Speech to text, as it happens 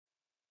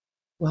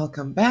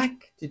Welcome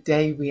back.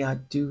 Today we are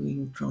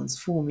doing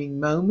Transforming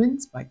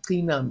Moments by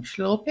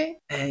Mhlope,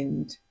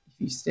 and if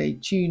you stay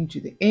tuned to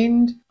the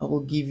end, I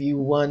will give you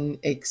one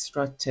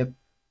extra tip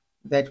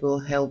that will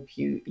help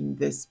you in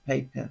this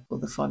paper for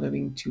the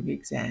following 2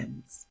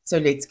 exams. So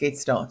let's get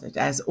started.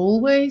 As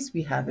always,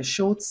 we have a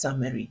short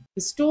summary.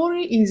 The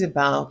story is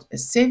about a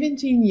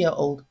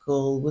 17-year-old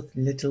girl with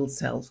little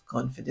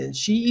self-confidence.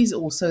 She is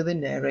also the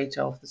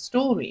narrator of the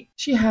story.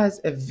 She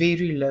has a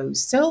very low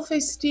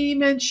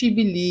self-esteem and she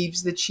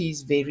believes that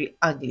she's very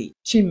ugly.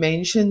 She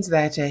mentions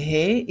that her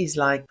hair is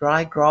like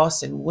dry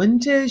grass in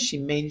winter. She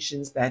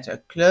mentions that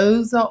her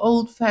clothes are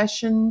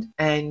old-fashioned,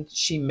 and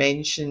she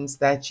mentions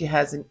that she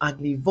has an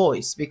ugly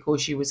voice because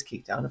she was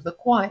kicked out of the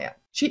choir.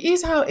 She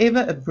is,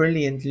 however, a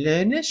brilliant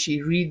learner.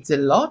 She reads a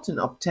lot and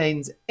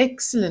obtains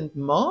excellent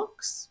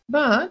marks.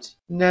 But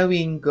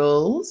knowing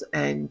girls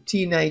and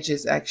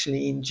teenagers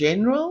actually in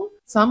general,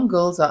 some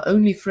girls are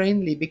only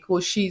friendly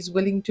because she's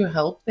willing to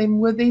help them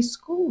with their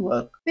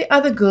schoolwork. The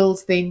other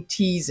girls then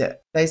tease her.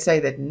 They say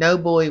that no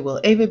boy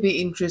will ever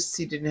be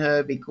interested in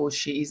her because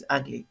she is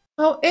ugly.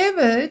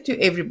 However, to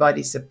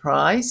everybody's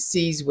surprise,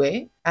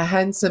 Sizwe, a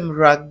handsome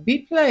rugby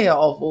player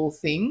of all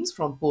things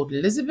from Port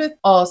Elizabeth,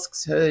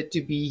 asks her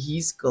to be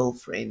his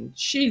girlfriend.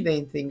 She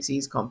then thinks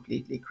he's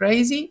completely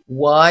crazy.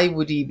 Why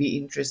would he be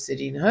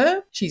interested in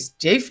her? She's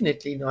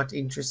definitely not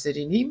interested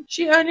in him.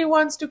 She only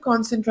wants to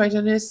concentrate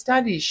on her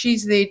studies.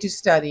 She's there to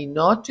study,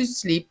 not to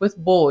sleep with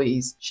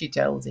boys, she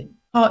tells him.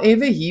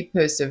 However, he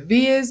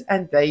perseveres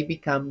and they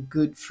become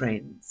good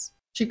friends.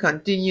 She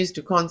continues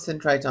to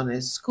concentrate on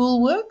her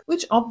schoolwork,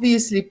 which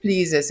obviously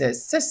pleases her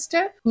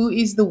sister, who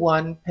is the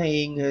one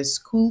paying her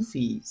school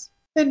fees.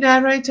 The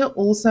narrator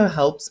also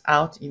helps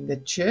out in the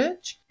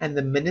church, and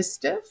the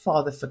minister,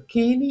 Father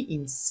Fakeni,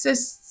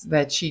 insists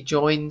that she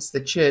joins the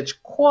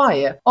church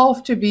choir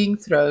after being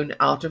thrown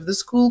out of the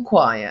school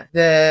choir.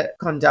 The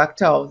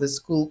conductor of the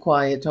school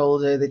choir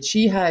told her that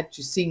she had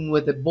to sing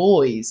with the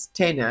boys'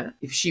 tenor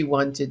if she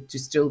wanted to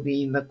still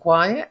be in the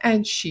choir,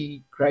 and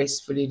she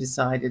gracefully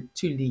decided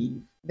to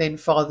leave. Then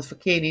Father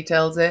Fakeni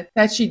tells her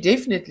that she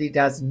definitely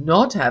does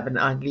not have an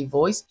ugly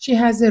voice. She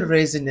has a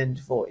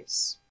resonant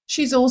voice.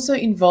 She's also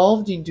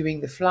involved in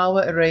doing the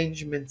flower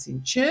arrangements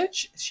in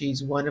church.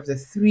 She's one of the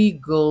 3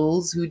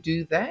 girls who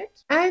do that.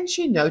 And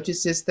she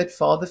notices that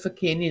Father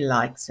Fakeni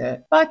likes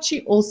her. But she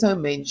also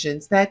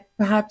mentions that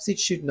perhaps it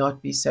should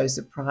not be so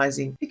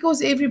surprising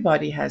because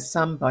everybody has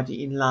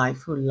somebody in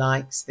life who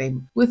likes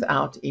them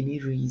without any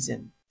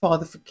reason.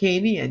 Father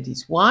Fakeni and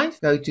his wife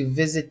go to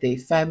visit their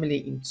family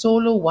in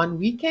Tsolo one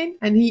weekend,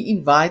 and he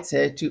invites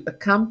her to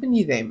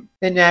accompany them.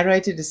 The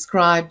narrator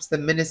describes the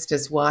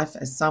minister's wife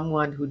as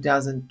someone who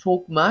doesn't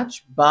talk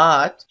much,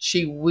 but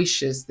she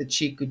wishes that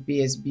she could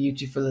be as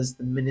beautiful as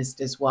the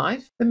minister's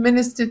wife. The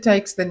minister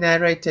takes the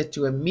narrator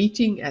to a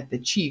meeting at the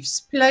chief's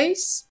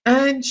place,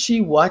 and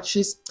she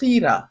watches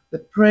Gcina, the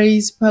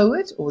praise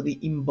poet or the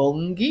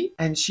Imbongi,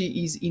 and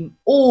she is in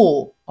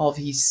awe of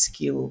his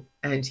skill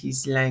and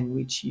his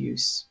language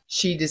use.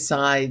 She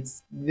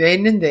decides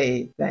then and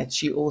there that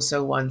she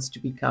also wants to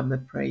become a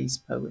praise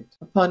poet.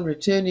 Upon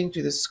returning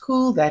to the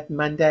school that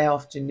Monday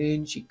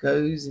afternoon, she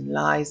goes and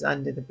lies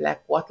under the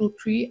black wattle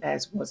tree,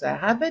 as was her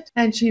habit,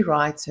 and she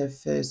writes her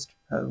first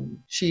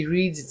poem. She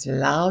reads it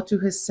aloud to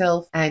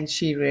herself, and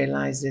she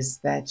realizes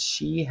that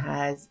she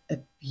has a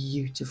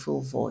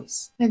beautiful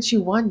voice, and she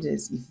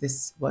wonders if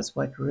this was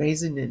what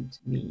resonant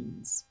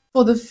means.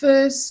 For the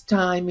first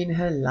time in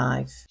her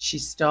life, she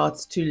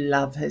starts to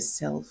love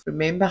herself.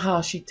 Remember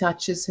how she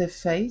touches her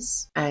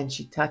face and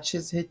she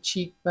touches her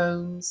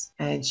cheekbones,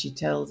 and she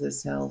tells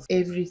herself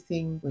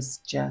everything was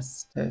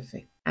just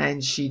perfect.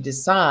 And she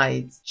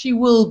decides she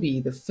will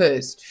be the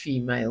first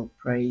female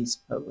praise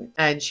poet,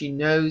 and she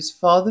knows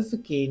Father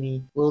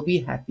Fakeni will be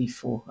happy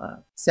for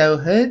her. So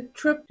her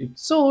trip to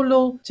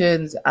Tsolo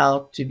turns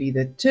out to be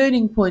the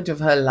turning point of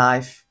her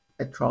life,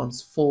 a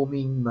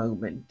transforming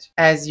moment.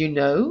 As you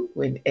know,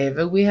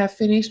 whenever we have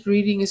finished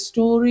reading a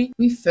story,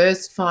 we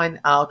first find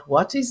out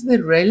what is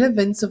the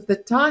relevance of the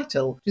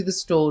title to the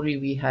story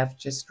we have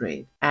just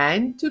read.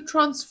 And to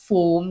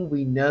transform,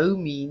 we know,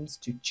 means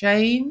to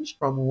change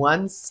from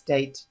one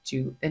state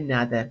to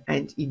another.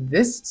 And in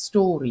this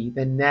story,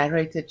 the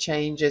narrator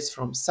changes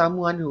from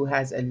someone who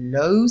has a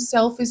low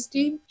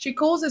self-esteem, she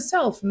calls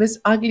herself Miss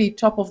Ugly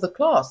Top of the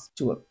Class,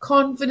 to a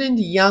confident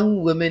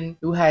young woman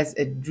who has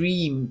a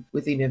dream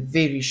within a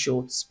very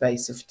short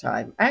space of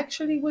time,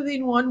 actually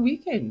within one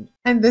weekend.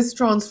 And this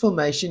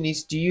transformation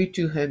is due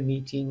to her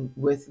meeting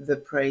with the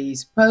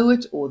praise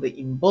poet or the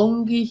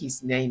Imbongi.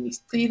 His name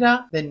is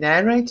Gcina. The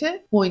narrator,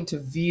 point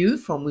of view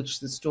from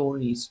which the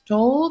story is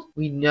told.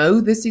 We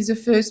know this is a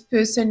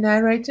first-person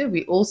narrator.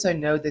 We also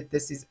know that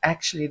this is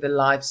actually the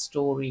life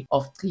story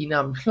of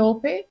Gcina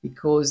Mhlope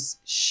because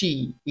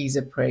she is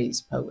a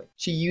praise poet.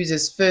 She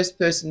uses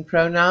first-person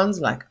pronouns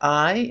like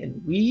I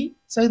and we,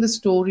 so the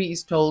story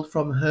is told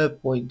from her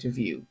point of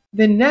view.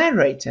 The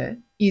narrator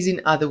is,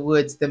 in other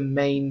words, the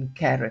main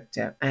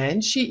character.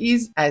 And she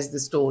is, as the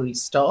story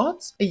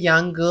starts, a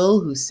young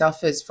girl who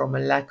suffers from a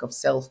lack of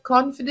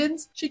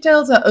self-confidence. She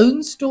tells her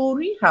own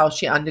story, how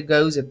she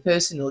undergoes a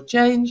personal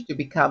change to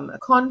become a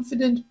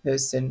confident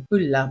person who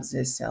loves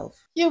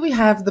herself. Here we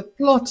have the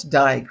plot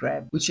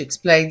diagram, which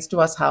explains to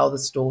us how the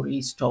story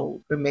is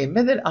told.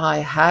 Remember that I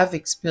have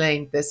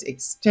explained this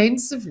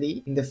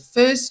extensively in the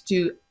first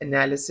two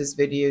analysis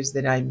videos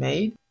that I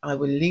made. I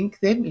will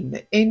link them in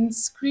the end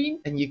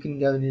screen and you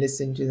can go and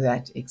listen to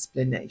that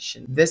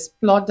explanation. This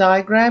plot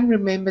diagram,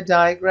 remember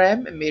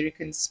diagram,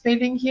 American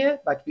spelling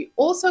here, but we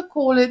also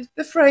call it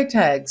the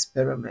Freytag's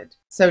pyramid.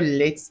 So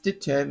let's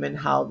determine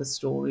how the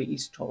story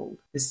is told.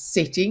 The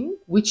setting,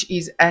 which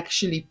is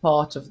actually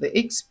part of the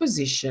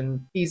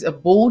exposition, is a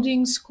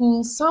boarding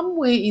school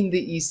somewhere in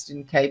the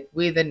Eastern Cape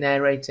where the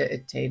narrator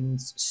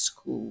attends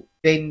school.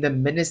 Then the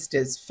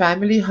minister's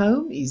family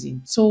home is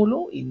in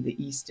Tsolo in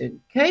the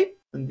Eastern Cape.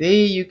 And there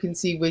you can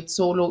see where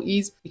Tsolo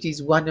is. It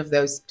is one of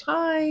those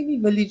tiny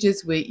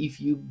villages where if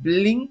you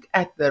blink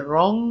at the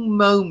wrong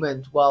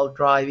moment while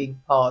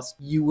driving past,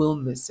 you will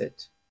miss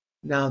it.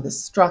 Now the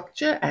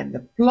structure and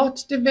the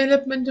plot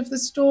development of the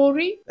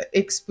story, the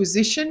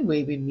exposition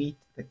where we meet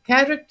the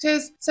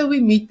characters. So we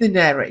meet the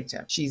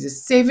narrator. She's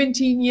a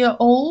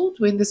 17-year-old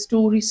when the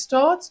story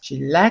starts.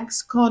 She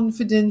lacks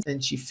confidence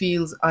and she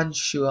feels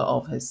unsure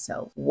of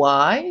herself.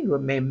 Why?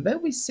 Remember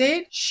we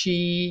said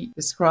she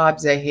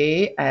describes her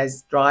hair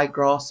as dry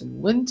grass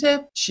in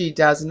winter. She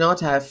does not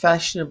have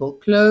fashionable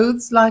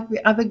clothes like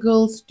the other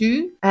girls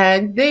do.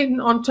 And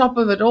then on top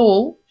of it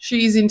all,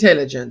 she is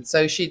intelligent,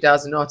 so she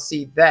does not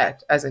see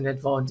that as an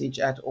advantage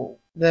at all.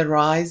 The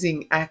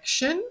rising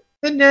action.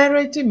 The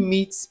narrator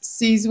meets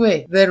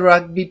Sizwe, the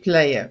rugby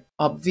player.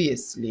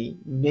 Obviously,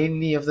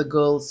 many of the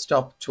girls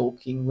stop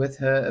talking with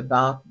her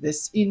about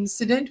this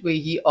incident where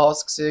he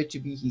asks her to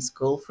be his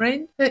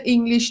girlfriend. Her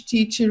English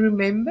teacher,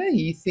 remember,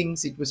 he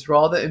thinks it was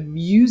rather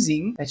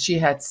amusing that she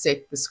had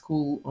set the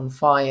school on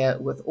fire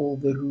with all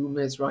the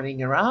rumors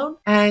running around,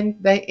 and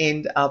they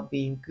end up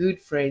being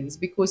good friends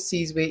because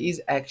Sizwe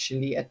is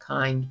actually a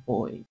kind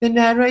boy. The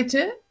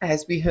narrator,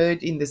 as we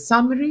heard in the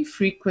summary,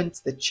 frequents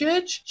the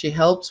church. She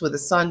helps with the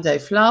Sunday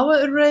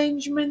flower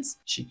arrangements.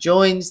 She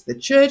joins the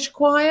church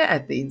choir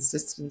at the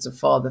insistence of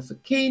Father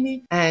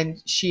Fikeni,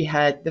 and she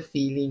had the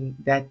feeling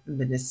that the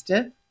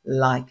minister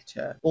liked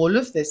her. All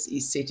of this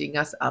is setting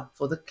us up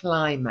for the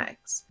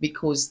climax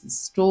because the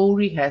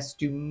story has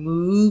to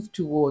move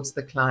towards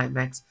the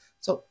climax.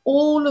 So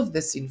all of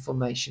this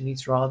information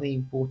is rather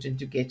important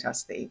to get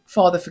us there.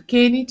 Father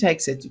Fikeni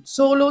takes her to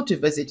Tsolo to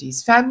visit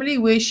his family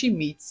where she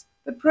meets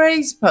the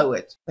praise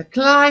poet. The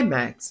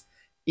climax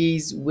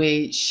is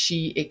where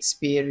she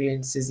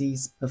experiences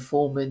his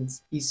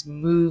performance, his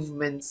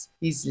movements,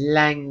 his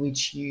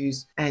language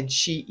use, and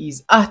she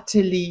is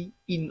utterly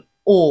in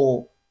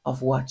awe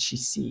of what she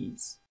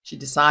sees. She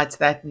decides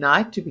that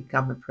night to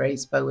become a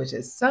praise poet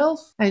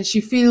herself, and she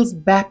feels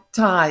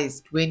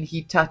baptized when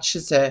he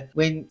touches her,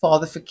 when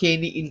Father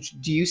Fikeni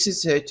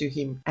introduces her to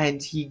him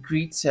and he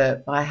greets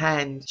her by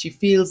hand. She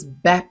feels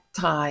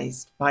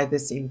baptized by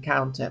this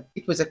encounter.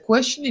 It was a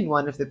question in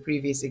one of the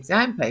previous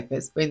exam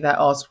papers when they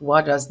asked,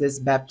 what does this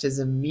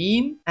baptism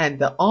mean? And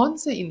the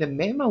answer in the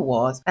memo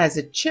was, as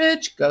a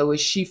churchgoer,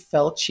 she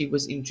felt she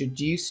was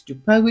introduced to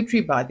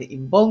poetry by the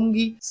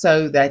Imbongi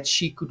so that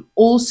she could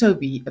also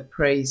be a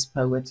praise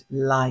poet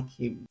like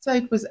him. So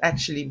it was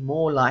actually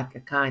more like a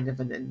kind of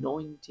an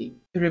anointing.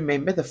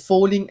 Remember, the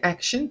falling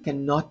action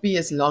cannot be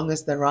as long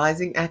as the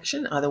rising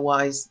action,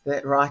 otherwise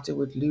the writer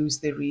would lose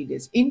the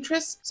reader's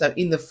interest. So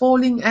in the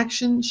falling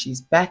action, she's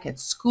back at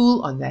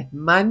school on that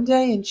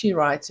Monday and she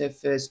writes her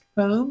first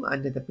poem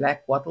under the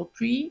black wattle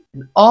tree.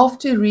 And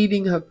after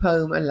reading her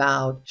poem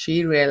aloud,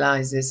 she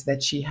realizes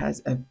that she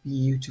has a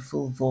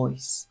beautiful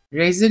voice.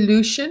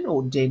 Resolution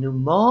or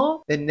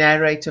denouement, the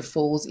narrator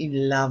falls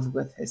in love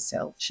with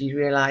herself. She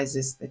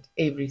realizes that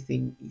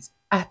everything is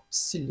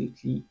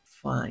absolutely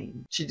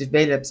fine. She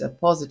develops a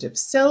positive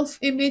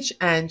self-image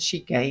and she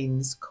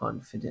gains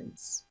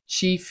confidence.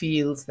 She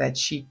feels that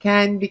she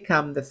can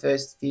become the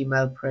first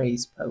female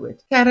praise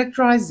poet.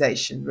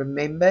 Characterization.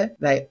 Remember,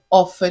 they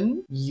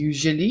often,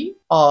 usually,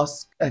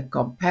 ask a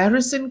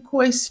comparison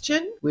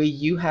question where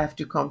you have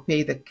to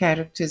compare the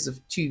characters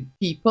of two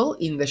people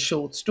in the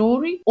short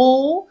story,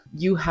 or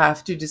you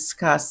have to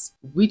discuss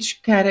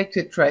which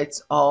character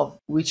traits of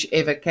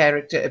whichever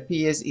character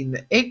appears in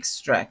the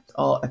extract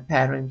are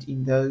apparent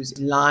in those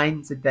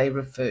lines that they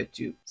refer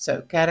to. So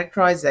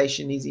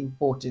characterization is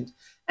important.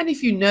 And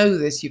if you know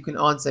this, you can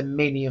answer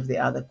many of the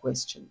other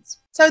questions.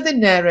 So the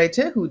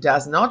narrator, who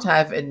does not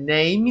have a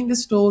name in the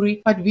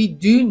story, but we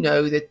do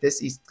know that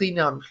this is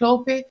Gcina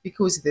Mhlope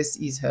because this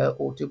is her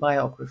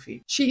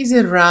autobiography. She is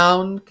a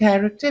round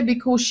character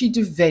because she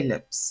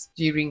develops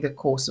during the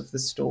course of the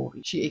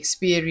story. She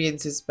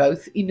experiences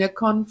both inner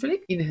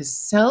conflict in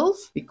herself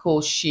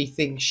because she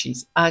thinks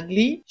she's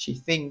ugly, she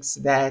thinks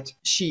that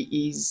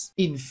she is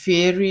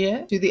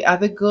inferior to the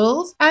other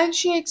girls, and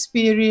she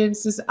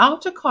experiences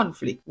outer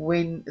conflict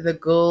when the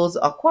girls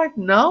are quite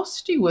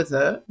nasty with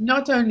her,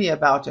 not only about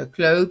about her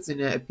clothes and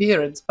her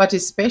appearance, but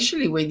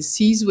especially when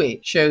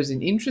Sizwe shows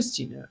an interest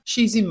in her.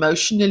 She's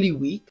emotionally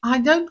weak. I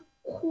don't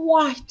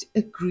quite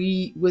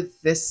agree with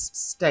this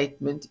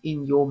statement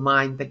in your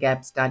Mind the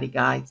Gap study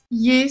guides.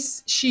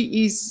 Yes,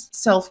 she is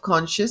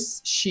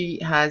self-conscious. She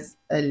has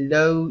a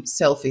low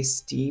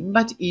self-esteem,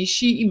 but is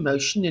she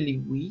emotionally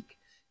weak?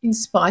 In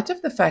spite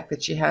of the fact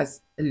that she has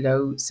a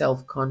low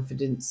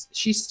self-confidence,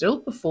 she still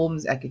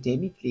performs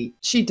academically.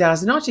 She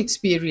does not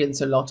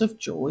experience a lot of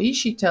joy.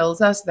 She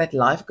tells us that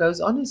life goes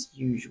on as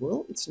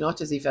usual. It's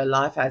not as if her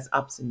life has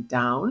ups and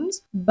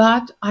downs,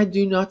 but I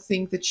do not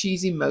think that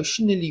she's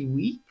emotionally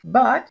weak.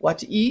 But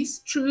what is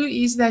true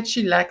is that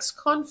she lacks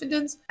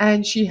confidence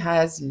and she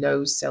has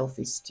low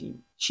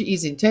self-esteem. She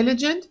is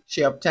intelligent,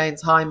 she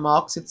obtains high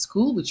marks at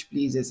school, which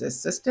pleases her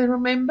sister,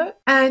 remember?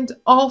 And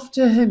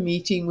after her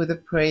meeting with a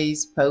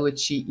praise poet,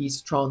 she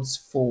is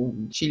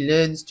transformed. She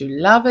learns to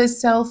love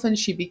herself and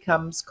she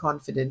becomes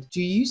confident.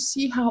 Do you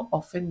see how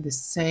often the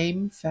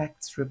same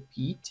facts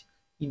repeat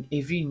in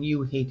every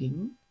new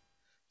heading?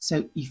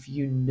 So if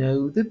you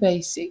know the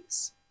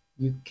basics,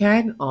 you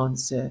can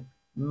answer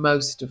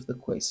most of the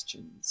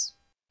questions.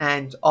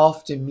 And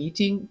after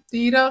meeting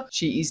Tira,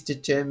 she is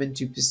determined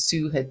to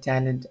pursue her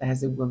talent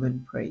as a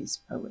woman praise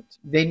poet.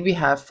 Then we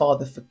have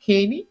Father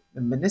Fakeni, the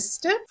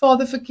minister.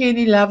 Father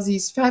Fakeni loves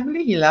his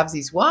family, he loves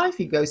his wife,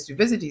 he goes to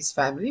visit his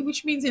family,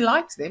 which means he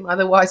likes them,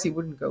 otherwise he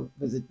wouldn't go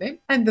visit them,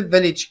 and the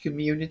village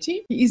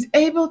community. He is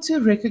able to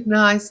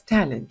recognize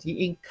talent.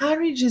 He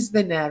encourages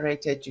the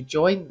narrator to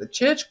join the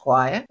church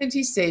choir, and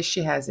he says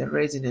she has a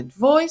resonant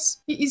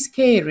voice. He is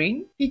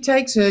caring. He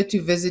takes her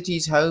to visit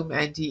his home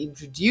and he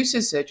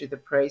introduces her to the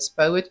praise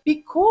poet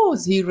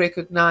because he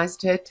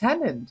recognized her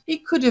talent. He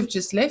could have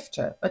just left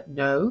her, but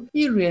no,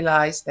 he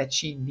realized that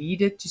she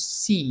needed to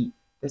see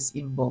this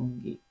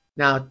Imbongi.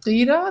 Now,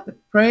 Tira, the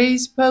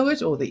praise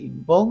poet or the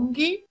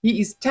Imbongi,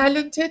 he is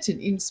talented and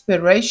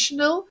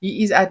inspirational.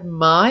 He is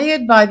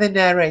admired by the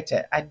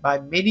narrator and by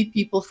many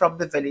people from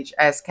the village,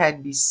 as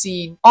can be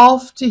seen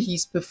after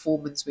his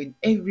performance when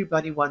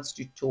everybody wants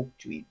to talk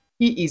to him.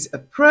 He is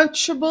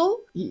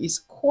approachable. He is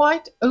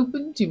quite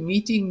open to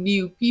meeting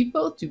new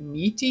people, to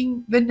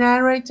meeting the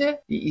narrator.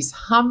 He is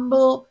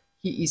humble.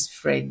 He is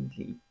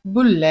friendly.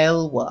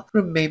 Bulelwa.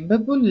 Remember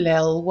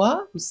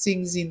Bulelwa, who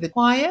sings in the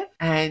choir?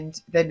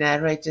 And the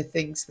narrator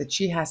thinks that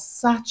she has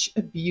such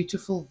a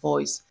beautiful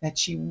voice that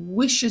she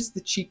wishes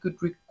that she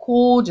could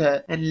record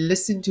her and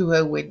listen to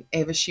her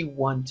whenever she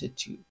wanted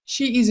to.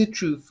 She is a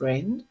true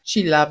friend.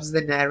 She loves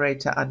the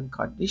narrator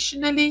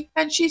unconditionally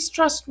and she's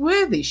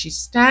trustworthy. She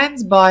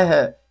stands by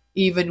her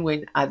even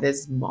when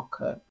others mock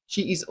her.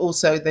 She is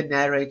also the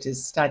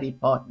narrator's study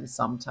partner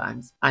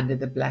sometimes under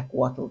the black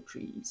wattle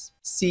trees.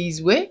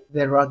 Sizwe,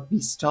 the rugby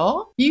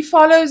star, he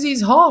follows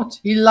his heart.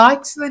 He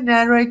likes the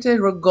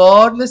narrator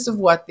regardless of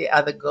what the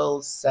other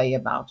girls say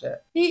about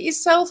her. He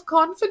is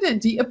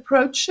self-confident. He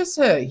approaches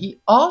her. He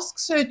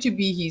asks her to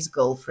be his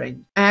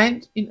girlfriend.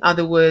 And in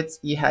other words,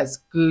 he has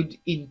good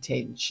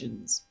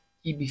intentions.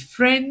 He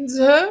befriends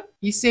her.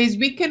 He says,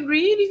 we can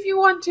read if you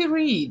want to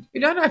read.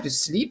 You don't have to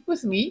sleep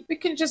with me. We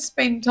can just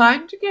spend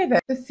time together.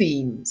 The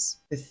themes.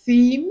 The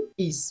theme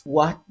is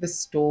what the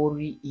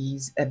story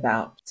is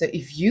about. So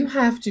if you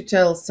have to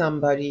tell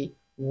somebody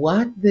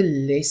what the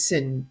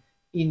lesson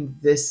in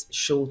this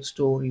short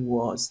story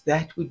was,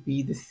 that would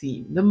be the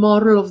theme, the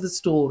moral of the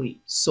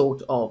story,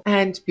 sort of.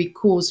 And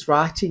because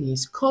writing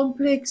is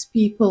complex,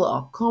 people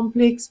are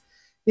complex,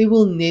 there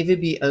will never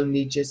be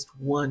only just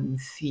one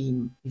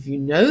theme. If you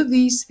know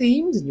these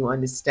themes and you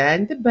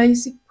understand the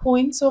basic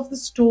points of the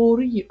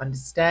story, you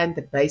understand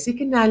the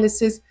basic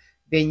analysis,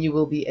 then you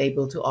will be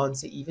able to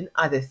answer even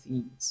other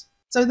themes.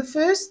 So the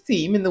first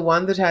theme, and the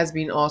one that has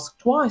been asked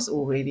twice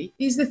already,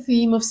 is the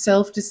theme of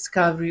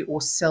self-discovery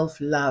or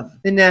self-love.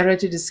 The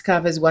narrator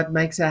discovers what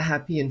makes her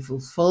happy and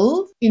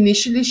fulfilled.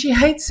 Initially, she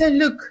hates her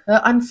look,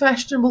 her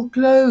unfashionable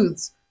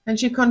clothes, and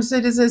she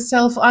considers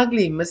herself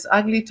ugly, Miss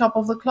Ugly top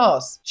of the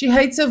class. She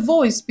hates her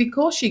voice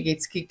because she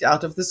gets kicked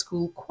out of the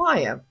school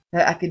choir. Her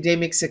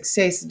academic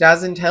success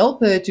doesn't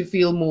help her to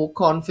feel more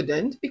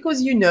confident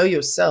because you know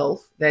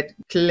yourself that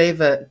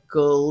clever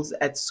girls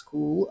at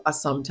school are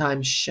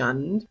sometimes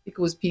shunned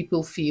because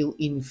people feel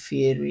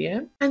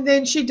inferior. And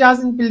then she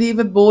doesn't believe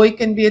a boy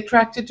can be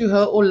attracted to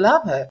her or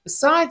love her.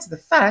 Besides the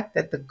fact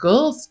that the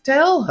girls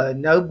tell her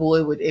no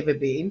boy would ever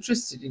be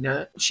interested in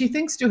her, she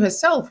thinks to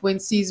herself when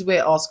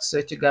Sizwe asks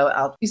her to go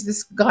out, is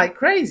this guy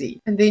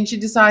crazy? And then she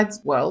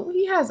decides, well,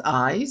 he has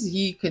eyes,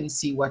 he can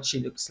see what she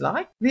looks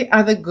like. The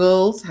other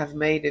girls have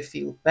made her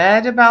feel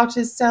bad about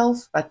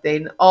herself, but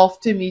then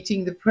after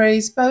meeting the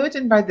praise poet,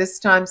 and by this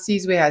time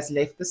Sizwe has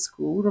left the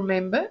school,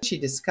 remember, she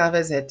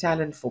discovers her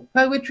talent for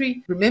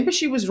poetry. Remember,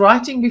 she was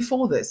writing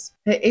before this.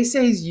 Her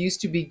essays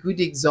used to be good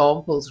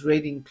examples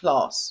read in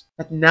class,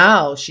 but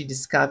now she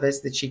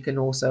discovers that she can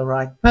also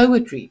write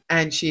poetry,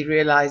 and she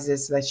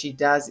realizes that she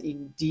does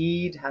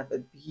indeed have a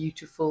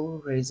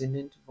beautiful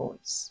resonant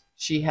voice.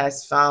 She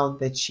has found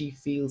that she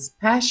feels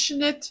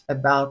passionate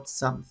about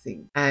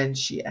something and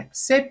she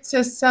accepts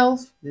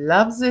herself,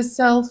 loves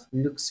herself,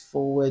 looks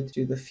forward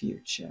to the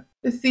future.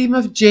 The theme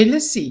of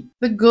jealousy.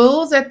 The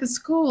girls at the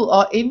school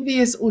are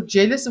envious or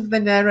jealous of the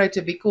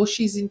narrator because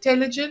she's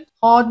intelligent,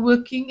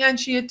 hardworking, and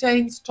she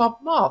attains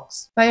top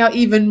marks. They are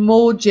even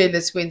more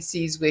jealous when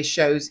Sizwe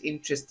shows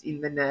interest in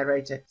the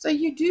narrator. So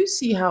you do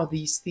see how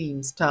these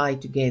themes tie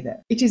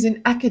together. It is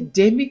an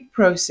academic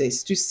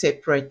process to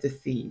separate the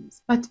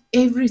themes, but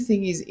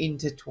everything is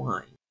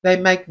intertwined. They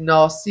make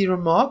nasty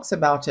remarks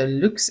about her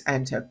looks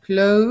and her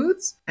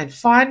clothes. And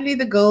finally,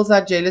 the girls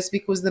are jealous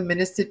because the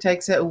minister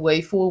takes her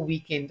away for a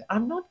weekend.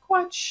 I'm not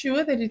quite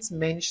sure that it's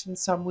mentioned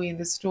somewhere in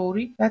the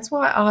story. That's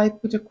why I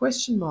put a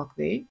question mark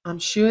there. I'm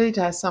sure it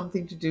has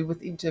something to do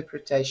with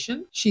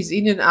interpretation. She's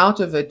in and out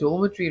of her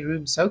dormitory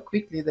room so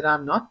quickly that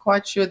I'm not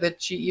quite sure that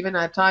she even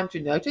had time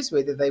to notice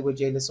whether they were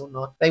jealous or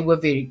not. They were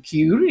very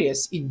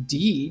curious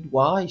indeed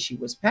why she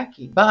was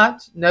packing.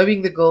 But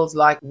knowing the girls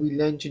like we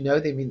learn to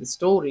know them in the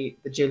story,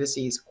 the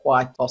jealousy is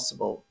quite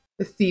possible.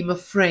 The theme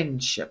of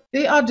friendship.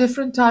 There are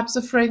different types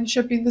of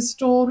friendship in the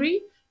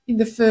story. In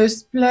the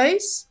first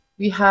place,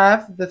 we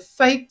have the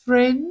fake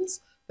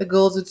friends, the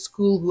girls at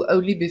school who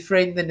only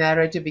befriend the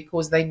narrator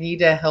because they need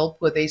her help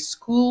with their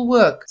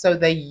schoolwork. So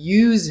they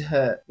use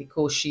her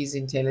because she's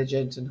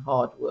intelligent and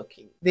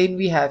hardworking. Then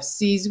we have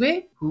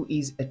Sizwe, who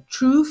is a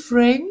true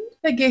friend.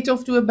 They get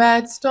off to a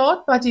bad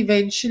start, but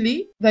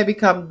eventually they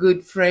become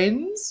good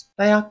friends.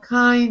 They are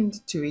kind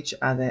to each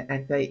other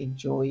and they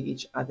enjoy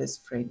each other's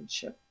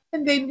friendship.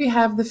 And then we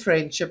have the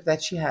friendship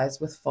that she has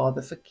with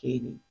Father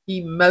Fikeni.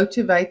 He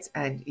motivates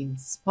and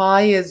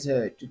inspires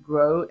her to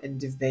grow and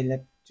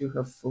develop to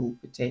her full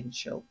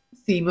potential.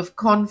 Theme of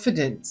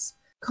confidence.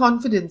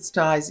 Confidence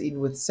ties in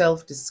with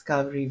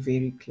self-discovery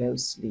very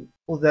closely.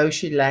 Although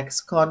she lacks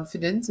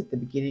confidence at the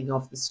beginning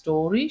of the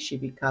story, she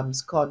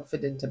becomes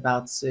confident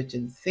about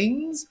certain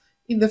things.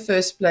 In the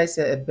first place,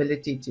 her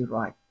ability to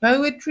write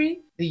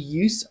poetry, the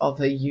use of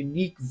her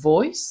unique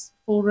voice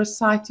for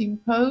reciting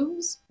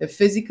poems, her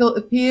physical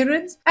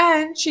appearance,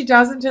 and she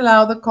doesn't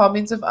allow the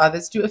comments of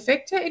others to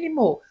affect her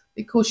anymore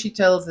because she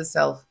tells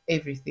herself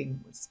everything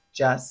was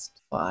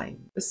just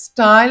fine. The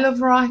style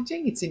of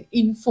writing, it's an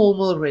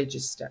informal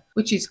register,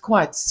 which is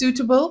quite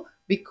suitable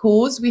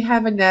because we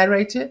have a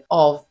narrator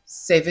of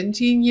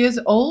 17 years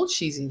old.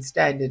 She's in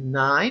standard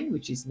 9,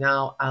 which is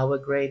now our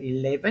grade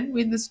 11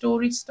 when the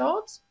story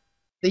starts.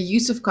 The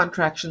use of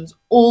contractions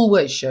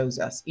always shows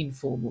us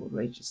informal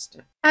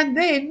register. And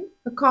then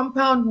the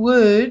compound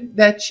word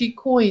that she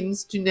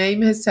coins to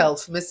name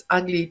herself Miss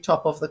Ugly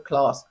Top of the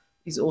Class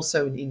is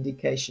also an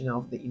indication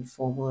of the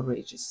informal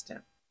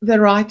register. The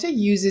writer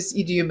uses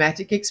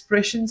idiomatic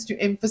expressions to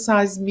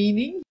emphasize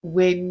meaning.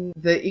 When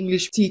the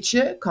English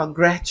teacher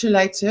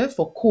congratulates her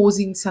for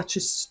causing such a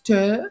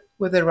stir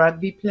with a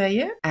rugby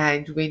player,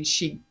 and when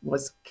she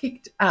was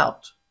kicked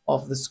out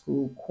of the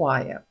school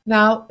choir.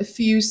 Now, a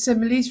few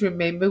similes.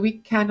 Remember, we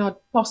cannot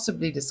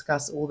possibly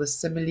discuss all the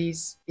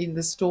similes in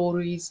the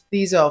stories.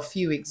 These are a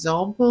few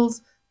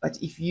examples, but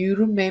if you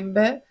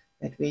remember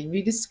that when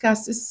we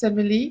discuss a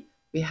simile,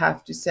 we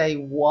have to say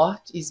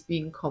what is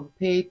being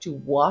compared to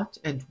what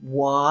and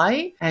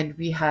why, and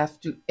we have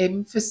to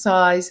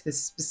emphasize the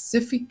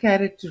specific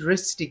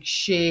characteristics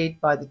shared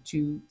by the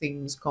two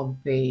things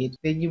compared.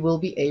 Then you will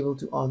be able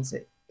to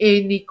answer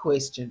any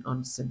question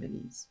on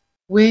similes.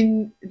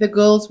 When the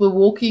girls were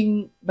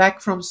walking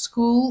back from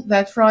school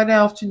that Friday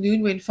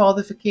afternoon, when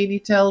Father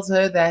Fikeni tells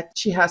her that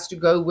she has to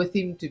go with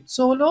him to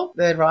Tsolo,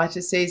 the writer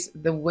says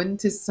the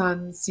winter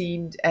sun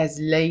seemed as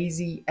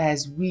lazy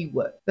as we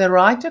were. The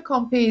writer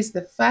compares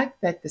the fact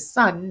that the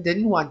sun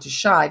didn't want to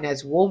shine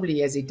as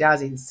warmly as it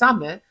does in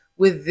summer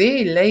with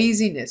their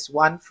laziness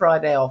one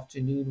Friday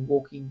afternoon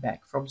walking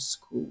back from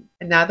school.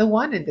 Another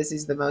one, and this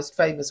is the most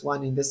famous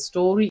one in the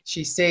story,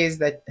 she says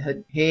that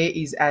her hair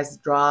is as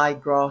dry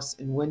grass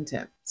in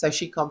winter. So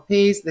she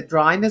compares the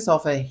dryness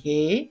of her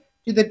hair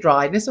to the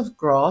dryness of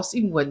grass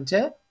in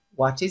winter.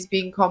 What is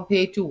being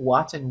compared to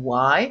what and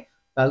why?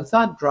 Both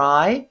are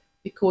dry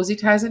because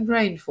it hasn't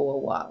rained for a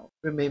while.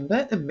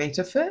 Remember, a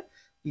metaphor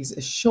is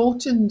a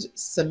shortened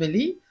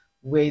simile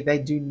where they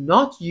do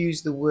not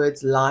use the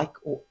words like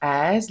or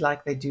as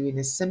like they do in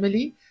a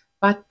simile,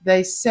 but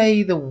they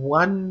say the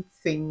one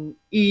thing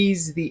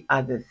is the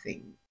other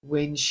thing.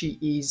 When she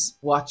is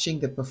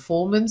watching the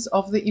performance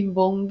of the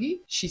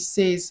Imbongi, she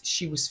says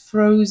she was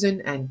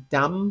frozen and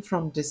dumb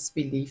from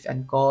disbelief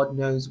and God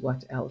knows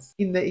what else.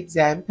 In the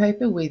exam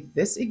paper where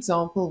this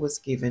example was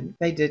given,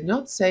 they did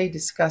not say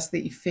discuss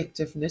the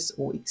effectiveness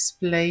or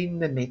explain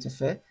the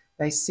metaphor.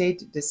 They said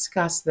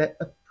discuss the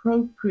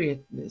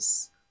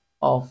appropriateness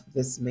of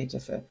this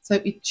metaphor.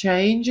 So it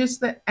changes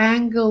the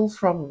angle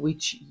from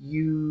which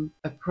you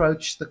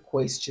approach the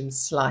question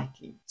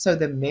slightly. So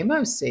the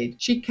memo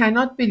said she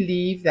cannot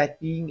believe that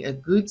being a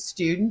good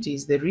student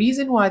is the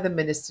reason why the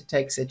minister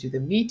takes her to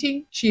the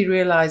meeting. She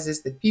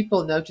realizes that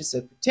people notice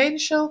her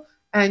potential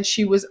and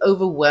she was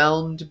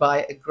overwhelmed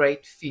by a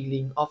great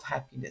feeling of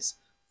happiness.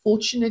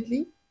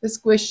 Fortunately, this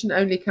question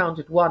only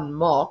counted 1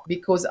 mark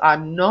because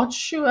I'm not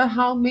sure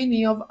how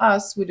many of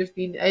us would have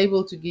been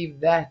able to give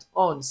that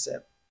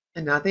answer.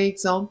 Another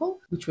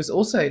example, which was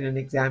also in an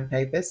exam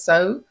paper,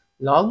 so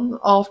Long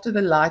after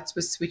the lights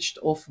were switched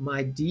off,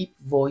 my deep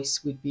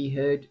voice would be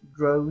heard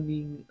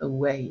droning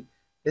away.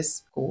 This,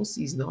 of course,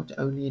 is not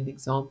only an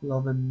example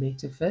of a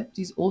metaphor, it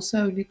is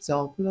also an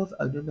example of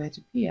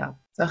onomatopoeia.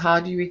 So how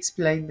do you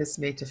explain this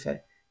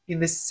metaphor? In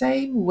the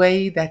same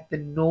way that the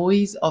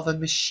noise of a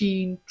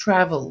machine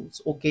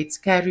travels or gets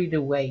carried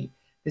away,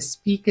 the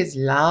speaker's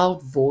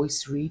loud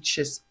voice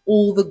reaches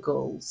all the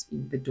girls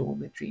in the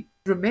dormitory.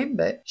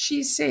 Remember,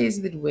 she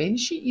says that when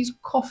she is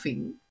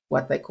coughing,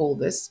 what they call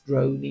this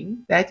droning,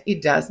 that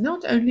it does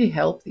not only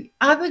help the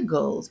other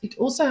girls, it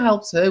also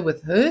helps her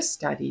with her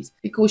studies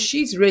because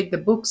she's read the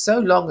book so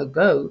long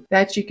ago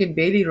that she can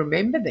barely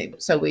remember them.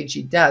 So when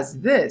she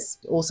does this,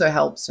 it also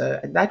helps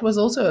her. And that was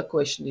also a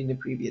question in the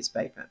previous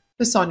paper.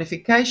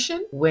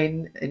 Personification,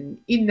 when an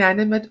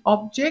inanimate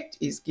object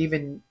is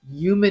given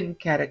human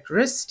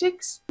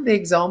characteristics. The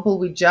example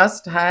we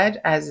just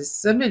had as a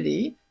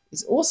simile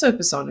is also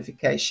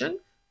personification.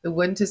 The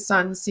winter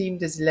sun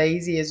seemed as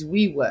lazy as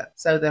we were.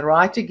 So the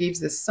writer gives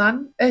the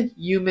sun a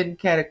human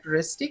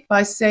characteristic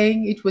by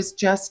saying it was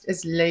just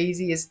as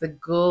lazy as the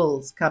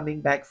girls coming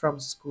back from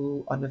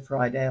school on a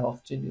Friday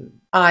afternoon.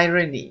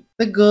 Irony.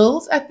 The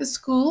girls at the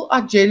school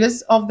are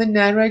jealous of the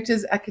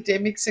narrator's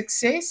academic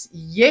success,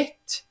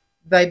 yet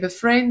they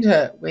befriend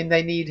her when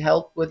they need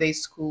help with their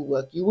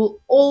schoolwork. You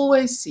will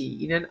always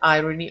see in an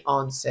irony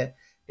answer,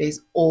 there's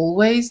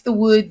always the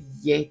word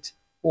yet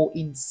or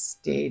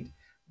instead,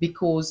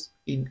 because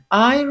in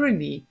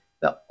irony,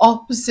 the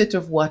opposite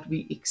of what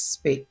we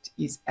expect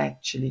is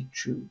actually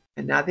true.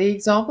 Another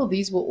example,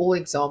 these were all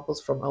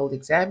examples from old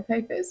exam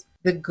papers.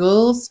 The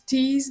girls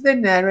tease the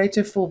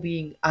narrator for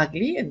being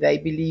ugly and they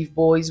believe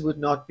boys would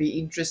not be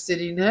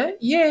interested in her,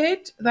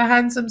 yet the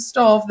handsome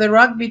star of the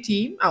rugby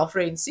team, our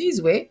friend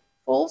Sizwe,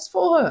 falls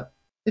for her.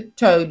 The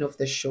tone of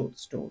the short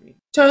story.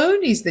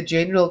 Tone is the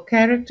general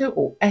character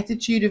or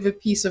attitude of a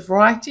piece of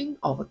writing,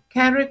 of a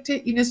character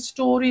in a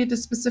story at a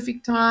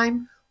specific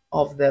time,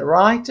 of the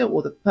writer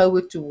or the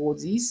poet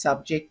towards his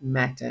subject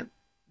matter.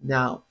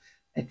 Now,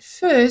 at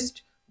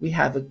first, we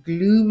have a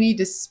gloomy,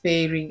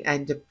 despairing,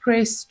 and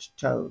depressed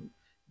tone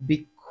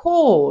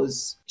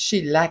because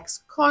she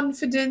lacks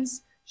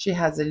confidence, she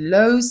has a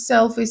low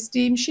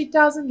self-esteem, she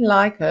doesn't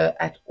like her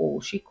at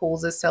all. She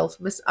calls herself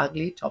Miss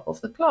Ugly, top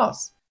of the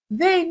class.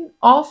 Then,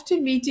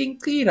 after meeting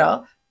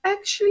Kira,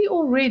 actually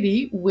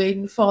already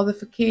when Father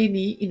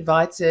Fakeni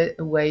invites her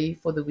away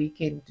for the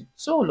weekend to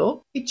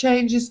Tsolo, it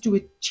changes to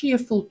a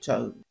cheerful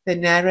tone. The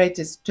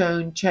narrator's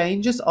tone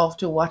changes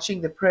after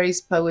watching the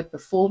praise poet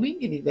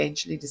performing and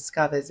eventually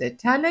discovers her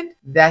talent.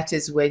 That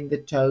is when the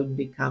tone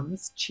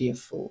becomes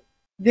cheerful.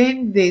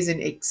 Then there's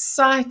an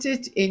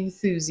excited,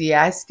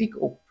 enthusiastic,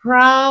 or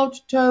proud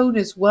tone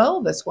as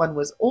well. This one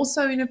was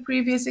also in a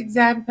previous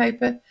exam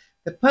paper.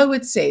 The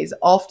poet says,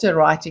 after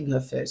writing her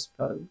first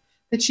poem,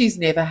 that she's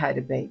never had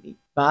a baby,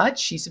 but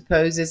she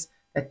supposes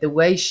that the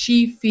way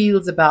she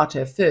feels about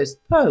her first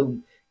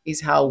poem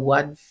is how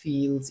one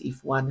feels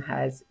if one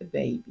has a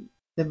baby.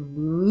 The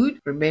mood,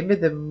 remember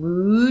the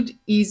mood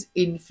is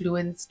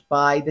influenced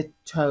by the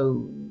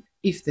tone.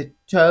 If the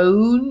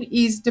tone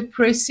is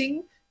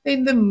depressing,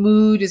 then the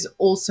mood is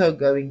also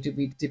going to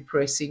be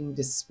depressing,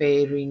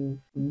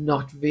 despairing,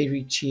 not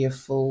very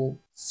cheerful.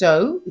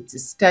 So it's a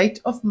state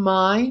of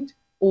mind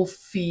or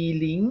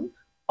feeling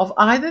of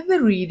either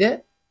the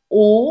reader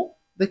or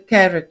the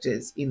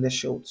characters in the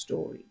short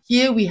story.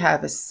 Here we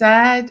have a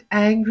sad,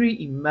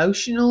 angry,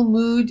 emotional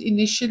mood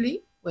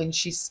initially when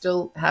she's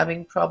still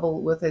having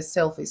trouble with her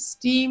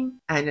self-esteem,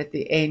 and at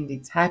the end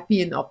it's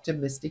happy and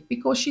optimistic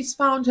because she's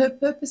found her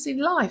purpose in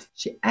life.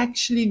 She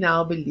actually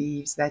now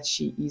believes that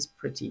she is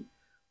pretty,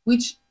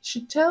 which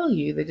should tell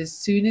you that as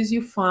soon as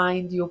you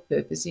find your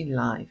purpose in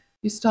life,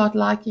 you start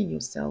liking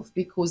yourself,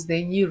 because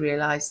then you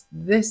realize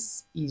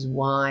this is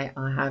why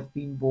I have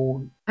been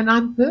born and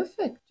I'm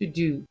perfect to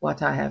do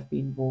what I have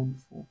been born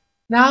for.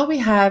 Now we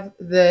have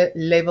the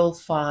level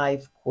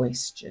 5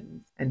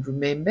 questions. And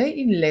remember,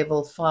 in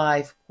level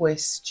 5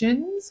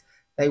 questions,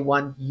 they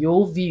want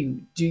your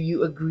view. Do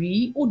you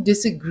agree or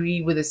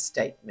disagree with a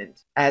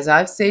statement? As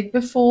I've said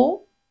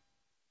before,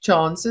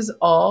 chances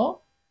are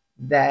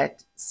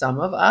that some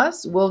of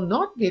us will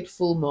not get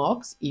full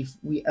marks if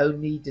we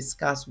only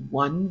discuss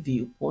one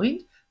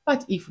viewpoint,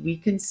 but if we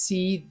can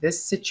see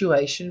this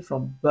situation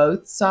from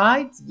both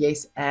sides,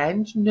 yes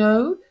and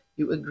no,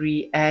 you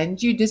agree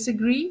and you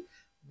disagree,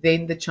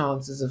 then the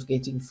chances of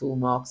getting full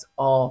marks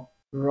are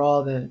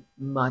rather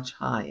much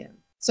higher.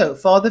 So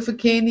Father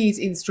Fakeni is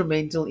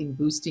instrumental in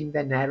boosting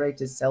the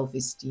narrator's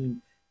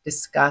self-esteem.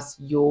 Discuss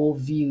your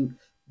view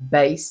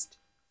based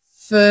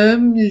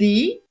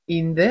firmly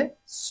in the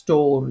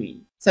story.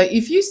 So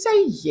if you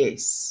say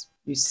yes,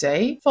 you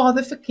say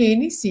Father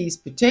Fakeni sees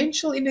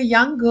potential in a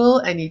young girl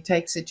and he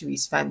takes her to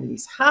his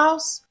family's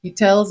house. He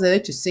tells her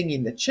to sing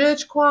in the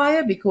church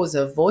choir because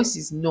her voice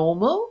is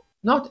normal,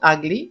 not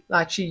ugly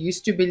like she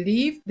used to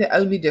believe. The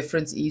only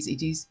difference is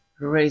it is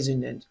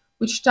resonant,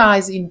 which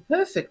ties in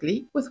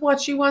perfectly with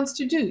what she wants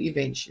to do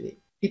eventually.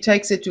 He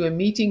takes her to a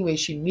meeting where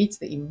she meets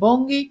the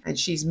Imbongi, and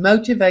she's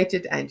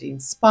motivated and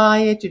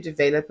inspired to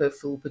develop her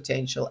full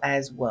potential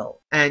as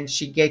well. And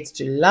she gets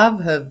to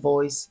love her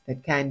voice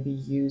that can be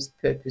used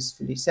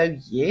purposefully. So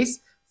yes,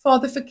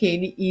 Father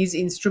Fikeni is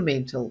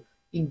instrumental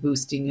in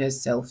boosting her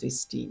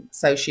self-esteem.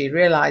 So she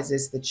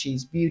realizes that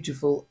she's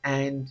beautiful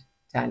and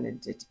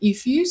talented.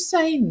 If you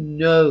say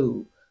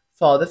no,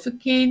 Father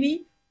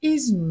Fikeni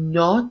is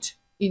not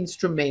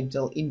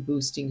instrumental in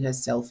boosting her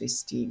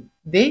self-esteem,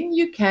 then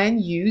you can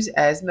use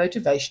as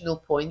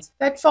motivational points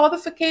that Father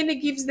Fikeni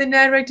gives the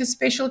narrator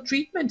special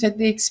treatment at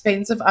the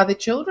expense of other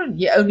children.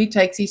 He only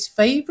takes his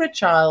favorite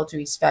child to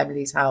his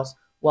family's house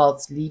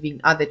whilst leaving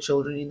other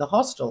children in the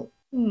hostel.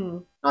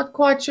 Not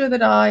quite sure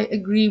that I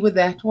agree with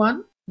that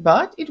one.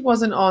 But it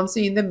was an answer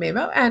in the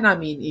memo, and I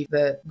mean, if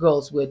the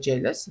girls were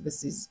jealous,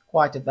 this is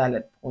quite a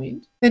valid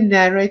point. The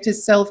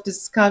narrator's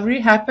self-discovery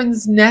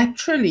happens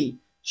naturally.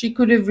 She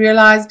could have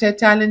realized her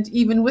talent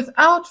even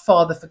without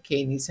Father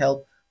Fikeni's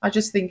help. I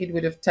just think it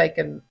would have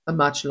taken a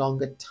much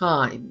longer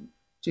time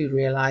to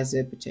realize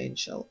her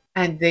potential.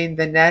 And then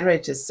the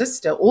narrator's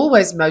sister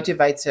always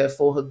motivates her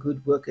for her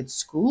good work at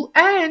school,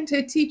 and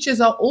her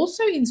teachers are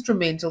also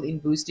instrumental in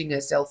boosting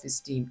her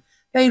self-esteem.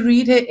 They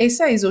read her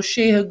essays or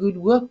share her good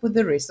work with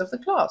the rest of the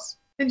class.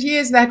 And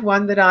here's that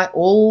one that I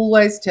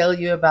always tell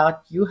you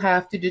about. You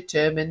have to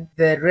determine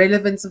the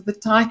relevance of the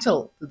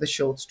title to the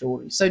short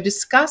story. So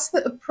discuss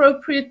the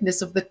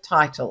appropriateness of the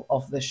title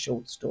of the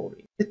short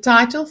story. The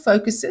title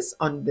focuses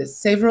on the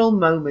several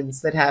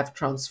moments that have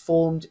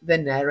transformed the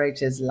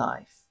narrator's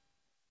life.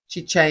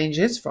 She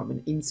changes from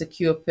an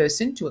insecure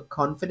person to a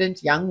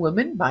confident young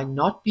woman by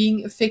not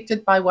being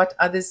affected by what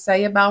others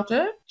say about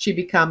her. She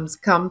becomes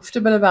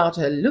comfortable about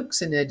her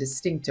looks and her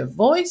distinctive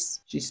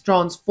voice. She's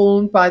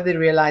transformed by the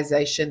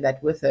realization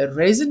that with her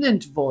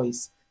resonant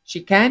voice,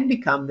 she can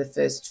become the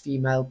first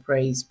female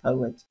praise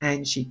poet.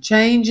 And she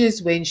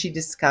changes when she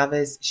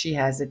discovers she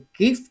has a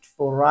gift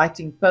for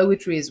writing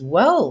poetry as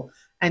well,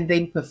 and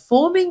then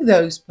performing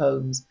those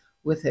poems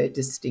with her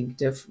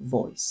distinctive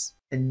voice.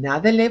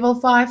 Another level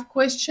 5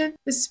 question.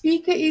 The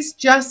speaker is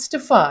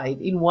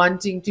justified in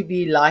wanting to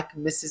be like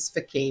Mrs.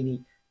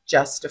 Fikeni.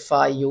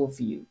 Justify your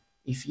view.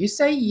 If you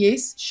say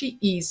yes, she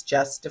is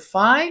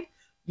justified,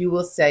 you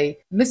will say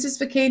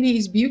Mrs. Fikeni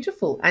is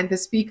beautiful and the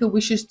speaker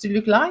wishes to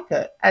look like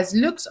her, as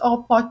looks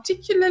are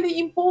particularly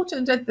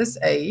important at this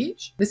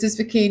age. Mrs.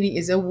 Fikeni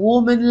is a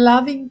warm and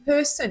loving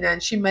person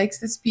and she makes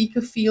the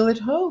speaker feel at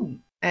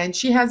home. And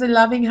she has a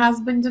loving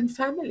husband and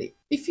family.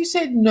 If you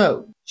said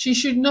no, she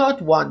should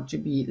not want to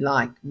be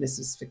like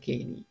Mrs.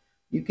 Fikeni,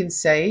 you can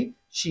say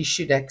she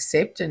should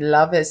accept and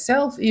love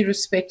herself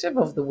irrespective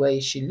of the way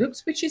she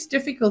looks, which is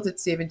difficult at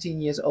 17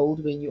 years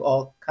old when you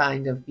are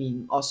kind of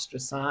being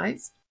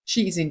ostracized.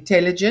 She is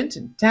intelligent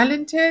and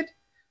talented,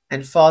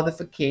 and Father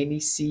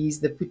Fikeni sees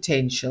the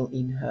potential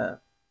in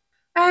her.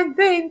 And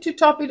then, to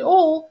top it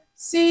all,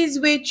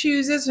 Sizwe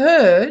chooses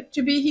her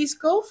to be his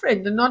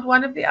girlfriend and not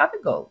one of the other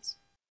girls.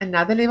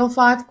 Another level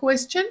 5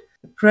 question.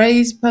 The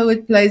praise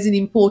poet plays an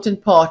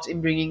important part in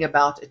bringing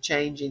about a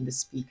change in the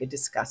speaker.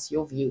 Discuss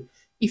your view.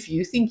 If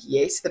you think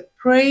yes, the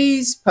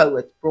praise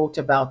poet brought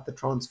about the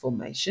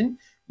transformation,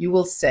 you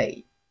will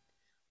say,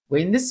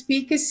 when the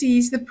speaker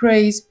sees the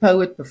praise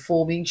poet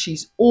performing,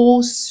 she's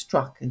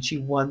awestruck and she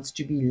wants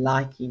to be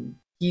like him.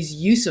 His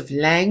use of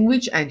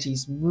language and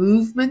his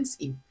movements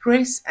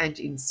impress and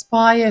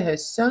inspire her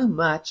so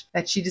much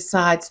that she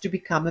decides to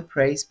become a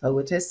praise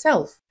poet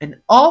herself.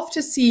 And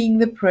after seeing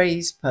the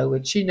praise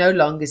poet, she no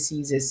longer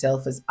sees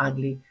herself as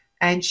ugly,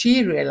 and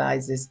she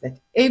realizes that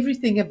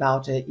everything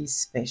about her is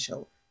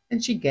special,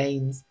 and she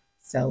gains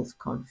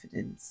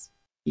self-confidence.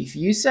 If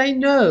you say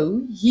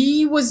no,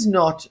 he was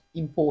not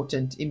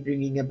important in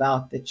bringing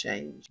about the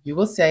change. You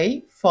will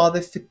say,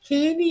 Father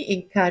Fikeni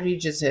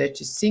encourages her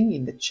to sing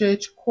in the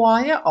church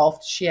choir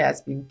after she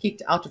has been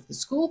kicked out of the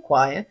school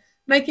choir,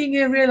 making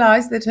her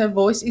realize that her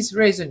voice is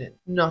resonant,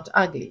 not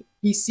ugly.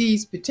 He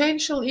sees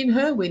potential in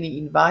her when he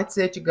invites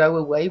her to go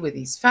away with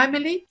his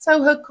family,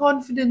 so her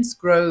confidence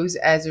grows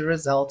as a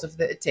result of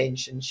the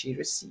attention she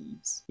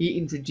receives. He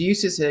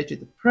introduces her to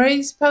the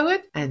praise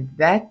poet, and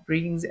that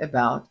brings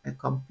about a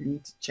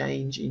complete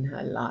change in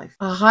her life.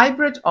 A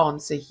hybrid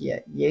answer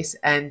here, yes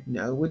and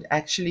no, would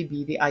actually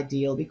be the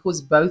ideal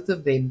because both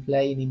of them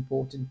play an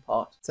important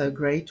part. So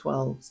grade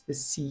 12's the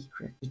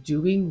secret to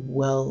doing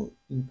well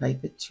in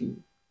paper 2.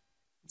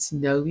 It's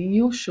knowing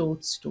your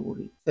short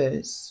story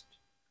first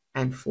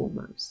and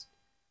foremost,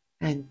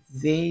 and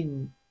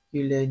then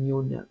you learn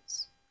your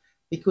notes,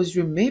 because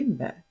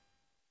remember,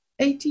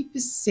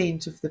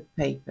 80% of the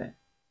paper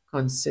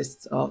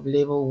consists of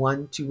level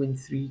 1, 2 and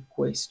 3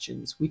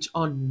 questions, which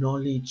are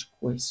knowledge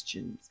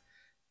questions,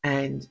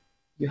 and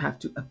you have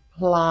to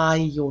apply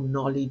your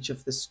knowledge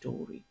of the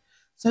story.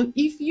 So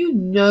if you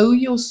know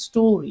your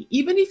story,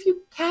 even if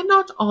you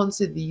cannot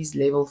answer these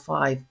level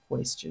 5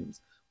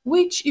 questions,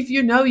 which if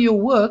you know your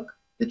work,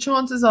 the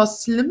chances are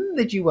slim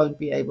that you won't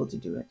be able to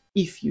do it.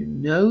 If you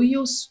know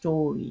your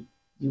story,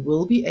 you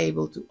will be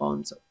able to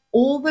answer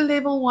all the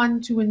level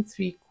 1, 2 and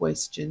 3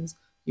 questions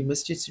You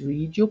must just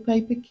read your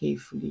paper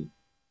carefully.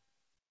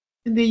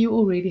 And there you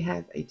already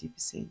have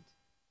 80%.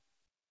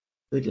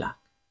 Good luck.